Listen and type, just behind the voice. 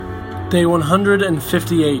Day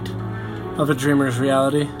 158 of A Dreamer's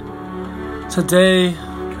Reality. Today,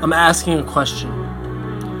 I'm asking a question.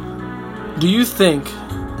 Do you think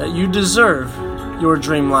that you deserve your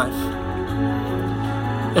dream life?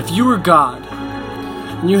 If you were God,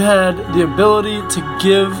 and you had the ability to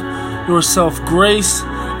give yourself grace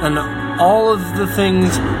and all of the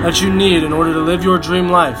things that you need in order to live your dream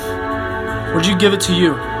life, would you give it to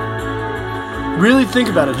you? Really think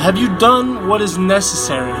about it. Have you done what is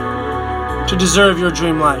necessary to deserve your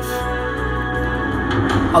dream life?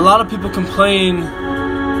 A lot of people complain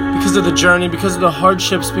because of the journey, because of the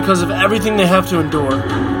hardships, because of everything they have to endure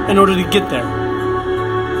in order to get there.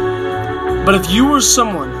 But if you were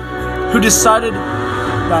someone who decided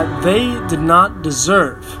that they did not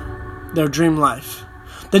deserve their dream life,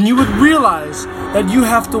 then you would realize that you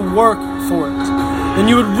have to work for it. Then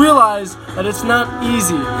you would realize that it's not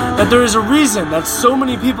easy, that there is a reason that so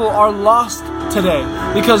many people are lost today.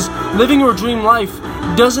 Because living your dream life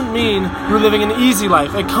doesn't mean you're living an easy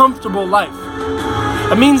life, a comfortable life.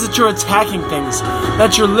 It means that you're attacking things,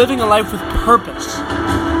 that you're living a life with purpose,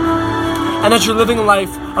 and that you're living a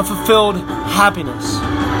life of fulfilled happiness.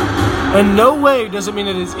 In no way does it mean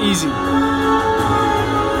it is easy.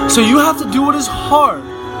 So you have to do what is hard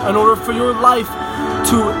in order for your life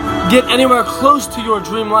to get anywhere close to your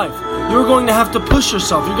dream life. You're going to have to push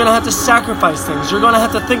yourself. You're going to have to sacrifice things. You're going to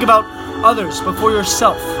have to think about others before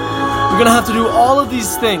yourself. You're going to have to do all of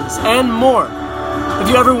these things and more if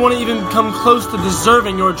you ever want to even come close to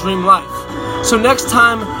deserving your dream life. So next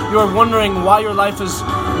time you're wondering why your life is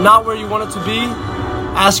not where you want it to be,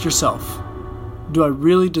 ask yourself, do I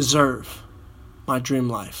really deserve my dream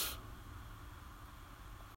life?